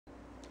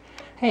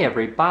Hey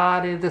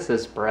everybody, this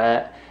is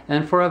Brett,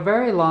 and for a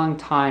very long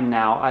time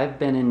now I've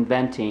been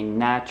inventing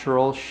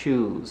natural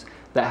shoes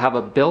that have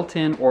a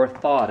built-in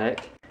orthotic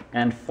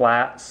and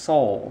flat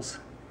soles.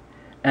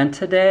 And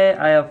today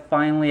I have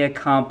finally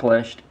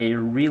accomplished a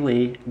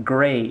really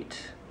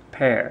great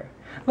pair.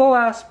 The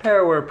last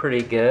pair were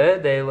pretty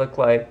good, they look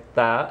like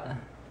that.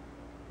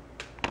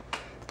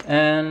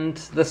 And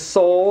the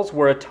soles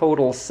were a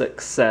total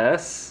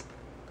success.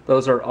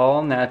 Those are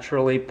all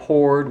naturally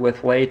poured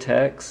with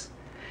latex.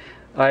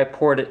 I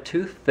poured it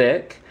too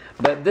thick,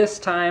 but this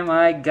time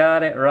I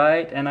got it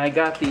right and I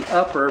got the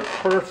upper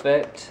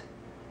perfect.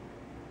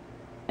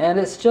 And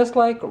it's just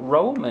like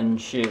Roman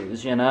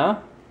shoes, you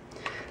know?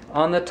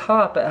 On the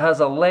top it has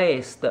a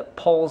lace that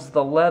pulls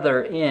the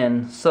leather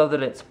in so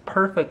that it's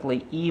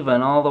perfectly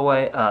even all the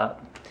way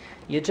up.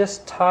 You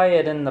just tie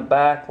it in the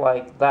back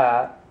like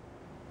that.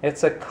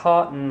 It's a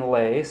cotton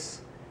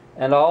lace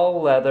and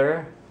all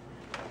leather.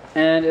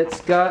 And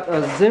it's got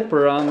a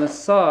zipper on the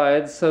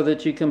side so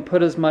that you can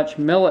put as much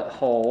millet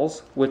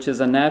holes, which is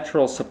a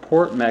natural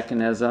support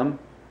mechanism.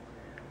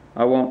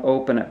 I won't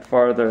open it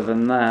farther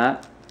than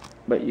that,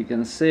 but you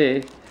can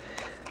see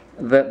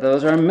that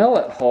those are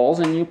millet holes,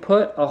 and you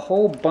put a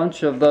whole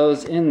bunch of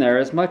those in there,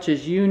 as much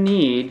as you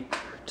need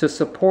to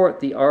support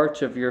the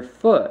arch of your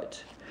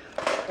foot.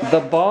 The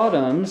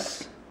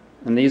bottoms,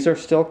 and these are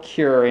still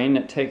curing,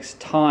 it takes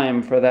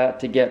time for that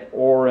to get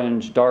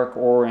orange, dark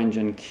orange,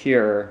 and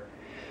cure.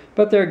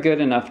 But they're good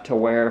enough to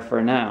wear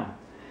for now.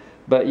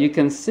 But you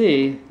can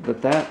see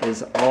that that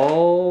is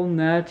all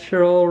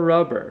natural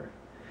rubber.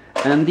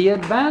 And the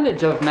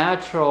advantage of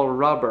natural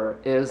rubber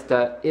is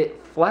that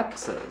it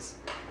flexes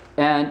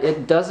and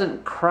it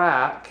doesn't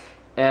crack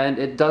and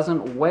it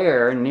doesn't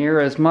wear near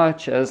as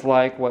much as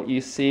like what you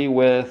see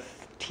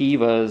with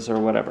Tevas or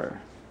whatever,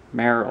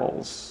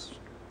 Merrell's,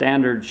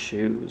 standard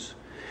shoes.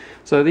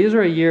 So these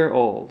are a year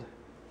old,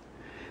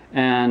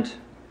 and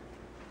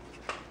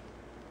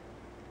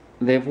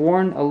they've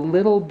worn a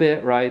little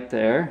bit right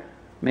there,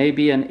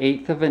 maybe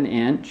 1/8 of an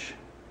inch,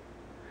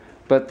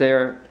 but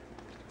they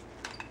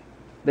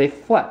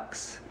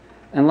flex.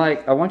 And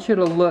like, I want you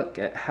to look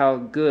at how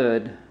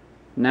good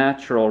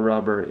natural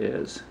rubber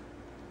is.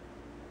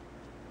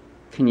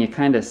 Can you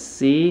kind of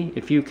see?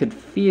 If you could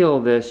feel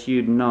this,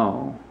 you'd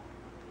know.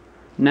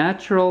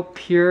 Natural,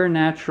 pure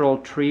natural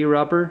tree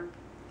rubber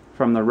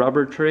from the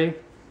rubber tree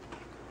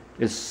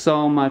is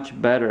so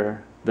much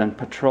better than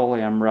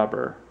petroleum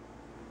rubber.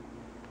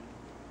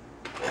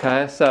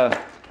 Okay, so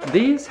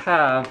these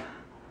have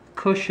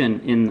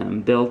cushion in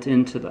them, built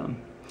into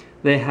them.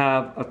 They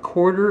have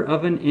 1/4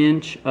 of an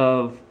inch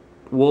of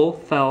wool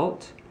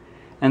felt,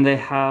 and they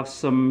have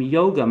some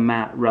yoga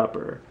mat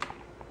rubber,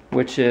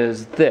 which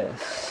is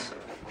this.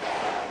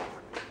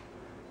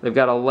 They've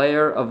got a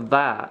layer of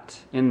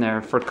that in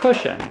there for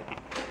cushion.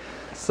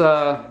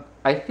 So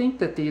I think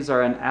that these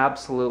are an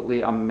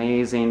absolutely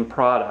amazing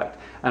product.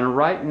 And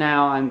right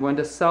now I'm going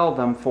to sell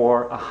them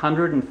for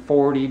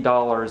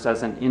 $140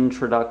 as an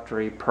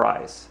introductory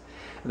price.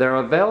 They're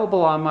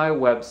available on my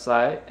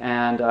website,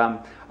 and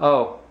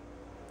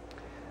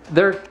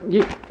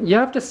you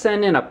have to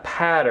send in a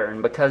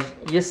pattern, because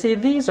you see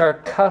these are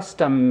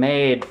custom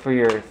made for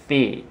your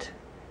feet.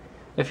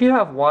 If you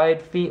have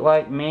wide feet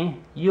like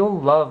me, you'll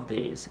love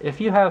these. If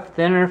you have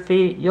thinner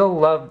feet, you'll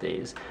love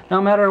these.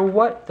 No matter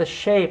what the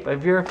shape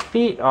of your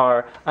feet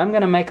are, I'm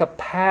going to make a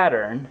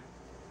pattern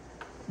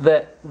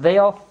that they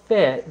all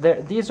fit.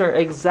 These are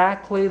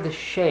exactly the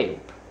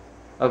shape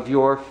of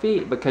your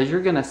feet, because you're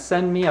going to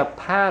send me a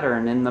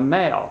pattern in the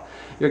mail.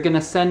 You're going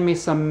to send me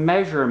some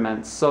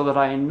measurements so that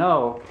I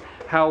know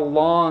how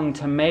long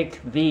to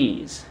make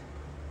these.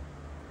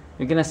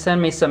 You're going to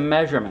send me some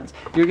measurements.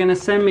 You're going to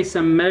send me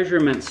some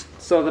measurements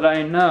so that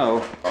I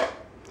know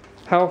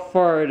how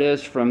far it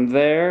is from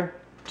there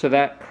to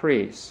that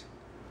crease.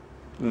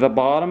 The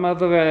bottom of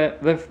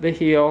the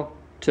heel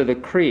to the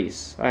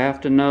crease. I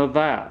have to know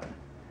that.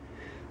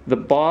 The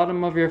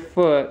bottom of your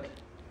foot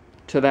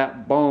to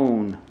that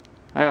bone.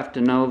 I have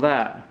to know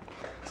that.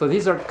 So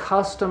these are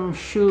custom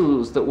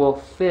shoes that will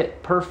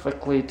fit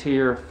perfectly to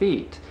your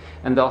feet.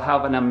 And they'll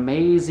have an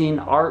amazing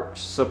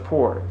arch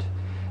support.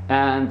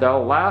 And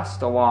they'll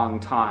last a long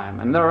time.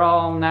 And they're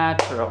all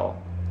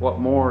natural. What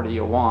more do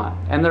you want?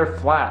 And they're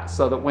flat,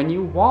 so that when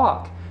you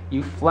walk,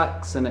 you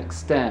flex and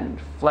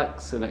extend,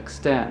 flex and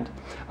extend.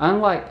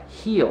 Unlike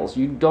heels,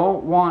 you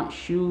don't want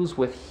shoes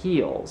with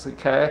heels,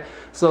 okay?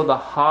 So the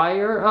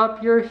higher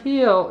up your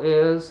heel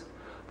is,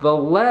 the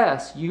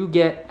less you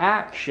get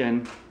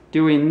action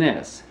doing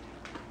this.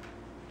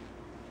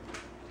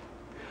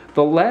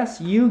 The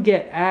less you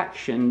get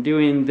action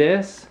doing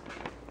this,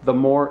 the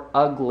more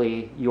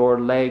ugly your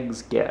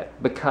legs get,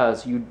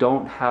 because you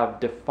don't have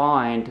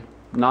defined,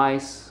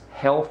 nice,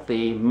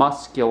 healthy,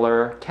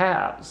 muscular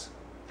calves.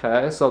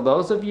 Okay, so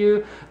those of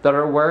you that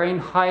are wearing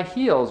high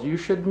heels, you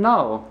should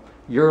know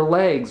your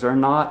legs are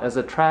not as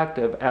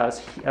attractive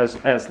as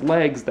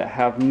legs that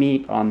have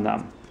meat on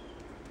them.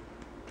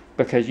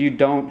 Because you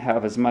don't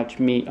have as much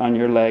meat on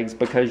your legs,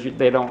 because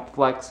they don't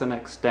flex and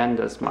extend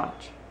as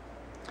much.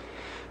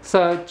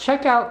 So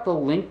check out the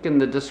link in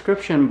the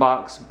description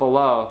box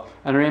below.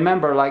 And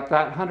remember, like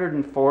that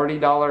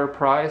 $140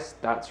 price,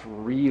 that's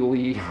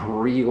really,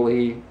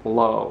 really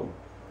low.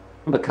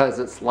 Because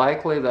it's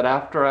likely that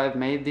after I've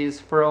made these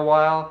for a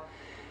while,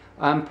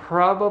 I'm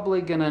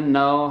probably gonna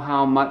know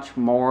how much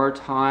more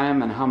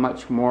time and how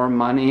much more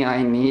money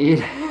I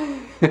need.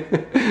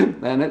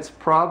 And it's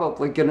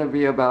probably gonna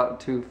be about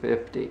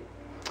 $250.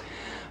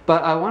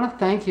 But I want to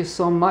thank you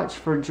so much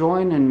for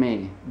joining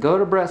me. Go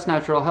to Brett's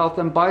Natural Health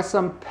and buy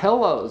some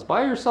pillows.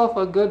 Buy yourself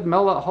a good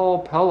millet hull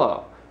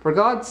pillow. For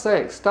God's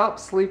sake, stop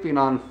sleeping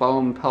on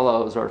foam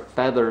pillows or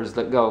feathers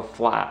that go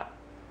flat.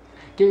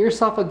 Get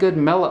yourself a good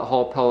millet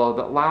hull pillow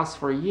that lasts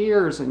for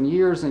years and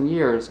years and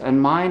years.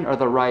 And mine are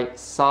the right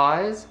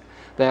size.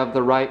 They have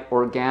the right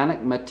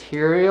organic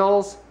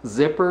materials,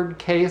 zippered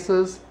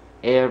cases,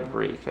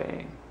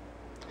 everything.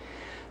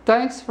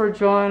 Thanks for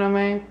joining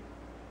me.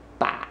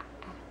 Bye.